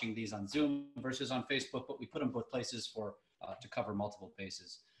to watching these on Zoom versus on Facebook, but we put them both places to cover multiple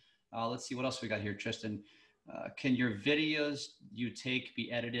bases. Let's see what else we got here, Tristan. Can your videos you take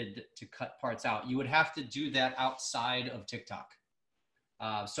be edited to cut parts out? You would have to do that outside of TikTok.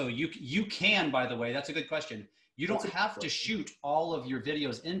 So you can, by the way, that's a good question. You don't have to shoot all of your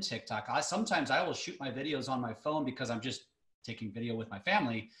videos in TikTok. Sometimes I will shoot my videos on my phone because I'm just taking video with my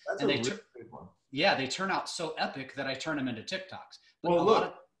family. That's and a really big one. Yeah, they turn out so epic that I turn them into TikToks. But well,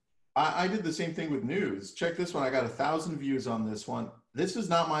 look, I did the same thing with news. Check this one. I got 1,000 views on this one. This is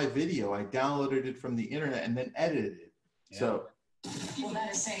not my video. I downloaded it from the internet and then edited it. Yeah. So. Well,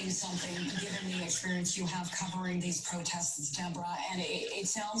 that is saying something, given the experience you have covering these protests, Deborah. And it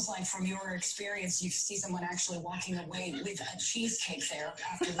sounds like from your experience, you see someone actually walking away with a cheesecake there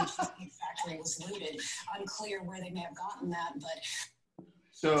after the Cheesecake Factory was looted. Unclear where they may have gotten that, but.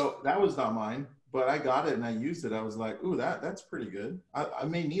 So that was not mine, but I got it and I used it. I was like, ooh, that's pretty good. I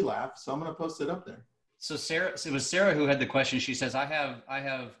made me laugh, so I'm going to post it up there. So it was Sarah who had the question. She says, I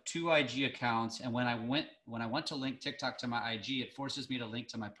have 2 IG accounts, and when I went to link TikTok to my IG, it forces me to link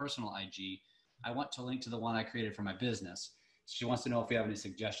to my personal IG. I want to link to the one I created for my business. She wants to know if we have any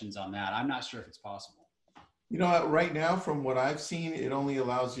suggestions on that. I'm not sure if it's possible. You know, right now, from what I've seen, it only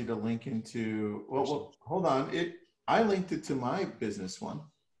allows you to link into, well hold on. I linked it to my business one.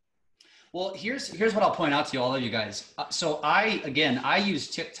 Well, here's what I'll point out to you, all of you guys. So I use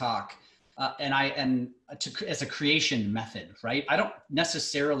TikTok as a creation method, right? I don't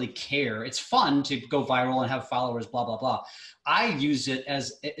necessarily care. It's fun to go viral and have followers, blah, blah, blah. I use it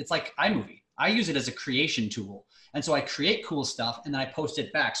it's like iMovie. I use it as a creation tool. And so I create cool stuff and then I post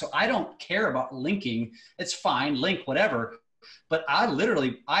it back. So I don't care about linking. It's fine, link, whatever. But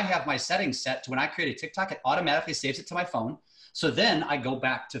I have my settings set to when I create a TikTok, it automatically saves it to my phone. So then I go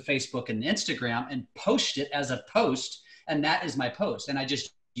back to Facebook and Instagram and post it as a post. And that is my post. And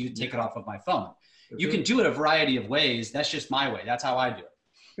you take it off of my phone. You can do it a variety of ways. That's just my way. That's how I do it.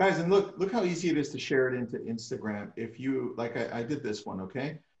 Guys, and look how easy it is to share it into Instagram. If you, like I did this one,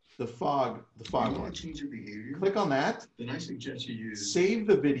 okay? The fog one. Change your behavior? Click on that. Then I suggest you use. Save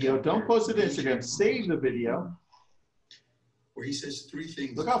the video. Don't post it to Instagram. Save the video. Where he says 3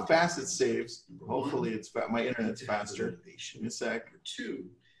 things. Look how fast it saves. Hopefully it's my internet's faster. Give me a sec. Number 2,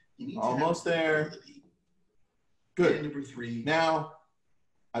 you need almost to have there. ability. Good. And number 3. Now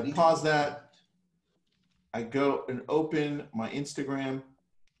I pause that. I go and open my Instagram,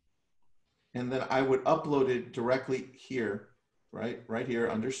 and then I would upload it directly here, right here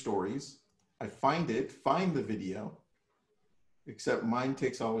under stories. I find the video, except mine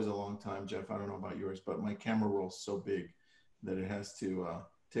takes always a long time, Jeff. I don't know about yours, but my camera roll's so big that it has to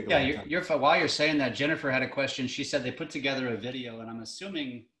take a long time. While you're saying that, Jennifer had a question. She said they put together a video, and I'm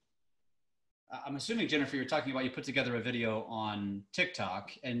assuming, Jennifer, you're talking about you put together a video on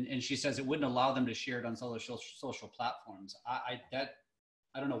TikTok, and she says it wouldn't allow them to share it on social platforms. I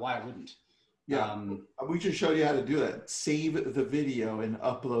don't know why it wouldn't. Yeah, we just showed you how to do that. Save the video and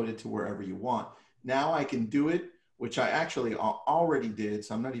upload it to wherever you want. Now I can do it, which I actually already did,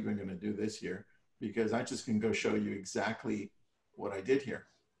 so I'm not even going to do this here because I just can go show you exactly what I did here.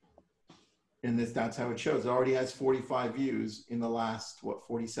 And that's how it shows. It already has 45 views in the last,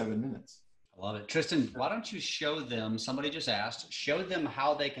 47 minutes. I love it. Tristan, why don't you show them, somebody just asked, show them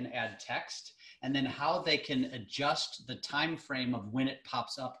how they can add text and then how they can adjust the time frame of when it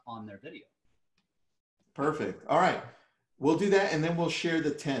pops up on their video. Perfect. All right. We'll do that and then we'll share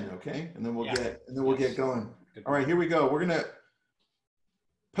the 10, okay? And then we'll get going. Good. All right, here we go. We're going to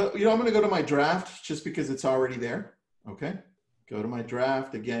put, I'm going to go to my draft just because it's already there, okay? Go to my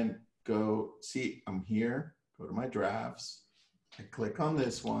draft again, see, I'm here, go to my drafts. I click on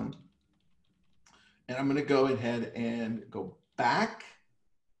this one. And I'm going to go ahead and go back.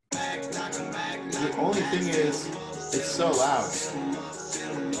 The only thing is, it's so loud.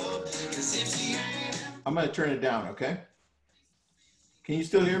 I'm going to turn it down, okay? Can you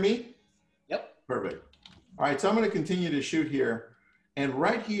still hear me? Yep. Perfect. All right, so I'm going to continue to shoot here. And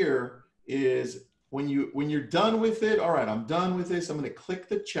right here is when you're done with it. All right, I'm done with this. I'm going to click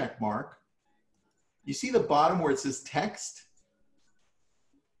the check mark. You see the bottom where it says text?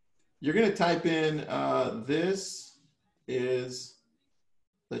 You're going to type in, this is,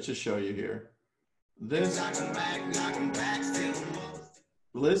 let's just show you here. This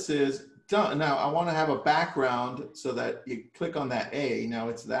is done. Now I want to have a background so that you click on that A. Now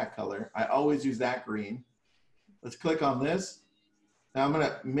it's that color. I always use that green. Let's click on this. Now I'm going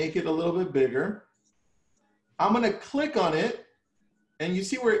to make it a little bit bigger. I'm going to click on it. And you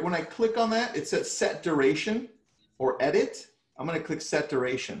see where when I click on that, it says set duration or edit. I'm going to click set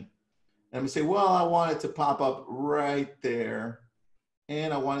duration. And I'm going to say, well, I want it to pop up right there.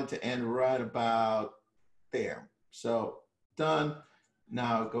 And I want it to end right about there. So done.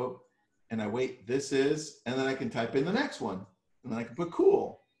 Now go and I wait. This is, and then I can type in the next one. And then I can put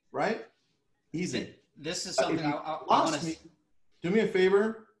cool, right? Easy. This is something I want to do me a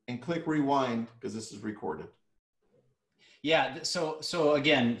favor and click rewind because this is recorded. Yeah. So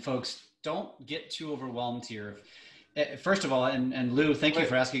again, folks, don't get too overwhelmed here. First of all, and Lou, thank you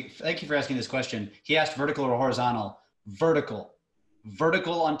for asking this question. He asked vertical or horizontal. Vertical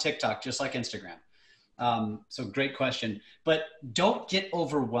on TikTok, just like Instagram. So great question, but don't get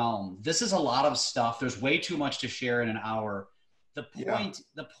overwhelmed. This is a lot of stuff. There's way too much to share in an hour. The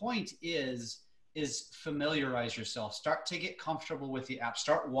point is familiarize yourself. Start to get comfortable with the app.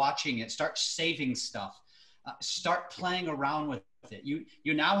 Start watching it. Start saving stuff. Start playing around with it.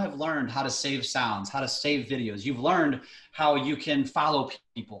 You now have learned how to save sounds, how to save videos. You've learned how you can follow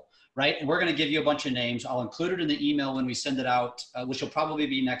people, right? And we're going to give you a bunch of names. I'll include it in the email when we send it out, which will probably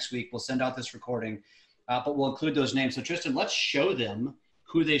be next week. We'll send out this recording, but we'll include those names. So Tristan, let's show them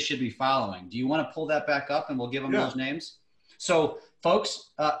who they should be following. Do you want to pull that back up and we'll give them those names? So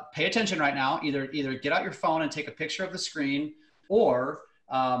folks, pay attention right now. Either get out your phone and take a picture of the screen or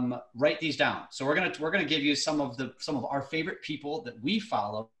write these down. So we're gonna give you some of our favorite people that we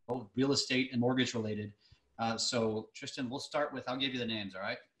follow, real estate and mortgage related. So Tristan, we'll start with, I'll give you the names. All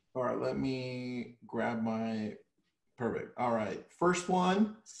right. All right. Let me grab my perfect. All right. First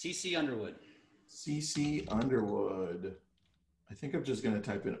one. CC Underwood. CC Underwood. I think I'm just gonna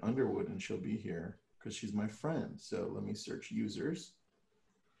type in Underwood and she'll be here because she's my friend. So let me search users.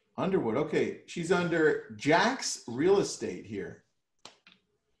 Underwood. Okay, she's under Jack's Real Estate here.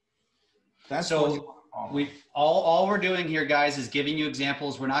 That's So one you want to follow. all we're doing here, guys, is giving you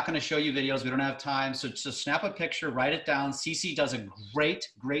examples. We're not going to show you videos. We don't have time. So snap a picture, write it down. Cece does a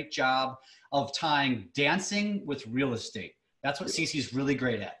great job of tying dancing with real estate. That's what Cece's really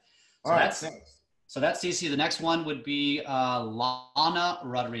great at. So All right, that's thanks. so that's Cece. The next one would be Lana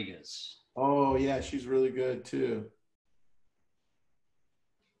Rodriguez. Oh yeah, she's really good too.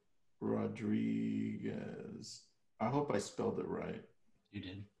 Rodriguez. I hope I spelled it right. You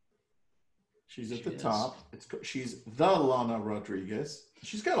did. She's at the top. She's the Lana Rodriguez.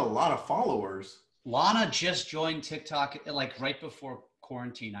 She's got a lot of followers. Lana just joined TikTok like right before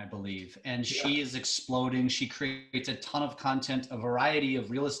quarantine, I believe, and she is exploding. She creates a ton of content, a variety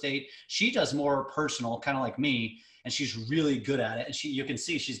of real estate. She does more personal, kind of like me, and she's really good at it. And you can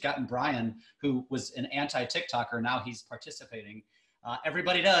see she's gotten Brian, who was an anti-TikToker. Now he's participating.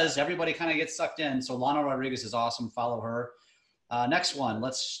 Everybody does. Everybody kind of gets sucked in. So Lana Rodriguez is awesome. Follow her. Next one.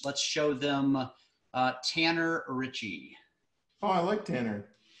 Let's show them Tanner Ritchie. Oh, I like Tanner.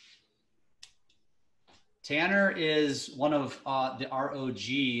 Tanner is one of the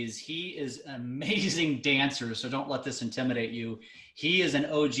ROGs. He is an amazing dancer, so don't let this intimidate you. He is an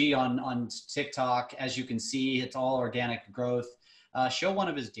OG on TikTok. As you can see, it's all organic growth. Show one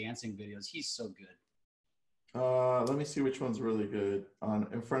of his dancing videos. He's so good. Let me see which one's really good.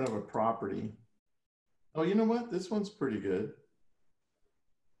 In front of a property. Oh, you know what? This one's pretty good.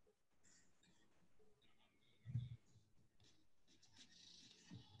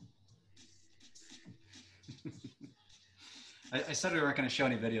 I said we weren't going to show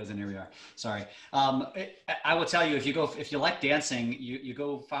any videos, and here we are. Sorry. I will tell you, if you like dancing, you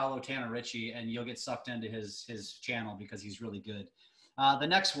go follow Tanner Ritchie, and you'll get sucked into his channel because he's really good. The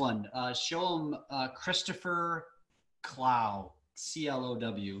next one, show him Christopher Clow,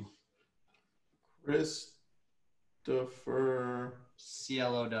 C-L-O-W. Christopher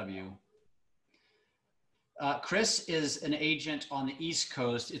C-L-O-W. Chris is an agent on the East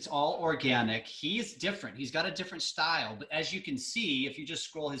Coast. It's all organic. He's different. He's got a different style. But as you can see, if you just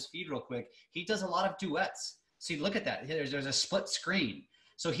scroll his feed real quick, he does a lot of duets. See, look at that. There's a split screen.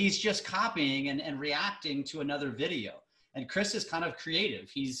 So he's just copying and reacting to another video. And Chris is kind of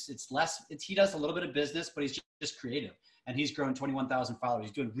creative. He does a little bit of business, but he's just creative. And he's grown 21,000 followers.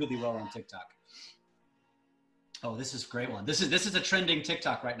 He's doing really well on TikTok. Oh, this is a great one. This is a trending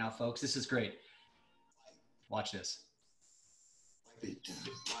TikTok right now, folks. This is great. Watch this.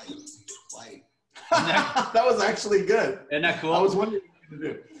 that was actually good. Isn't that cool? I was wondering what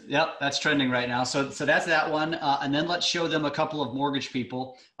to do. Yep, that's trending right now. So that's that one. And then let's show them a couple of mortgage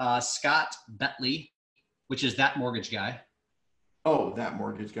people. Scott Bentley, which is that mortgage guy. Oh, that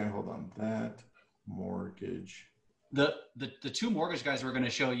mortgage guy. Hold on. That mortgage. The two mortgage guys we're going to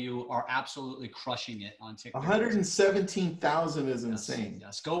show you are absolutely crushing it on TikTok. 117,000 is insane.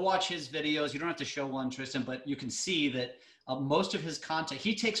 Yes, go watch his videos. You don't have to show one, Tristan, but you can see that most of his content,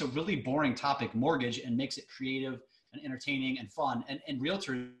 he takes a really boring topic, mortgage, and makes it creative and entertaining and fun. And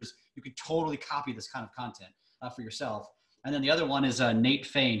realtors, you could totally copy this kind of content for yourself. And then the other one is Nate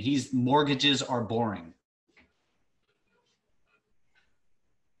Fain. He's mortgages are boring.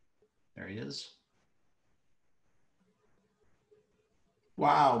 There he is.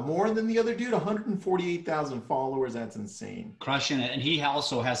 Wow, more than the other dude, 148,000 followers. That's insane. Crushing it. And he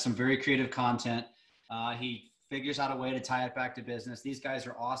also has some very creative content. He figures out a way to tie it back to business. These guys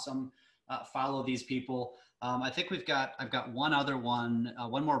are awesome. Follow these people. I think I've got one other one,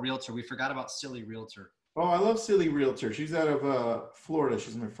 one more realtor. We forgot about Silly Realtor. Oh, I love Silly Realtor. She's out of Florida.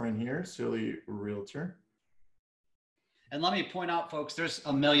 She's my friend here, Silly Realtor. And let me point out, folks, there's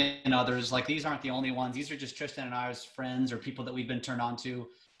a million others. Like, these aren't the only ones. These are just Tristan and I's friends or people that we've been turned on to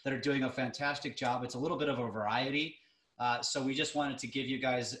that are doing a fantastic job. It's a little bit of a variety. So we just wanted to give you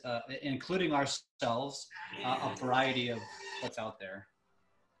guys, including ourselves, a variety of what's out there.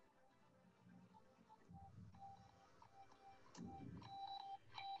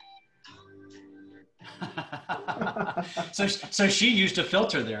 So she used a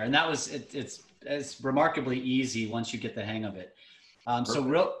filter there, and that was it's remarkably easy once you get the hang of it.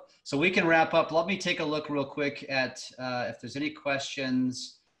 So we can wrap up. Let me take a look real quick at if there's any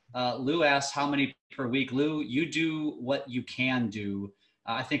questions. Lou asks how many per week. Lou, you do what you can do.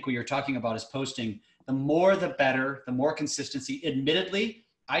 I think what you're talking about is posting. The more the better, the more consistency. Admittedly,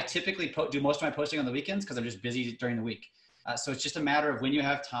 I typically do most of my posting on the weekends because I'm just busy during the week. So it's just a matter of when you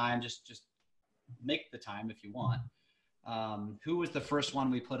have time, just make the time if you want. Who was the first one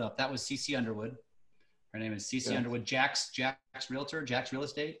we put up? That was CC Underwood. Her name is CC Underwood. Jack's Realtor, Jack's Real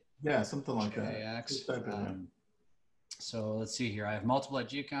Estate. Yeah, something like that. So let's see here. I have multiple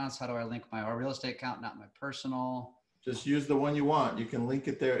IG accounts. How do I link my real estate account, not my personal? Just use the one you want. You can link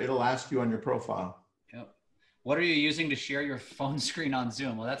it there. It'll ask you on your profile. Yep. What are you using to share your phone screen on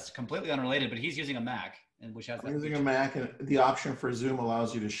Zoom? Well, that's completely unrelated, but he's using a Mac, and which has I'm using a Mac, and the option for Zoom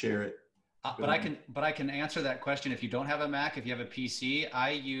allows you to share it. But I can answer that question. If you don't have a Mac, if you have a PC,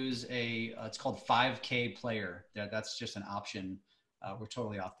 I use it's called 5K Player. That's just an option. We're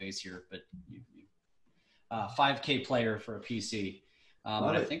totally off base here, but 5K Player for a PC.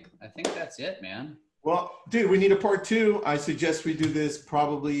 But I think that's it, man. Well, dude, we need a part 2. I suggest we do this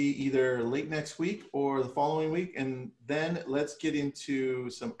probably either late next week or the following week, and then let's get into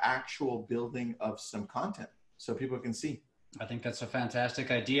some actual building of some content so people can see. I think that's a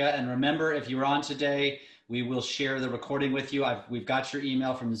fantastic idea. And remember, if you're on today, we will share the recording with you. We've got your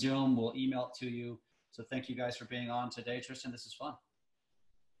email from Zoom. We'll email it to you. So thank you guys for being on today. Tristan, this is fun.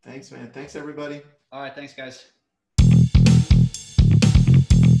 Thanks, man. Thanks, everybody. All right. Thanks, guys.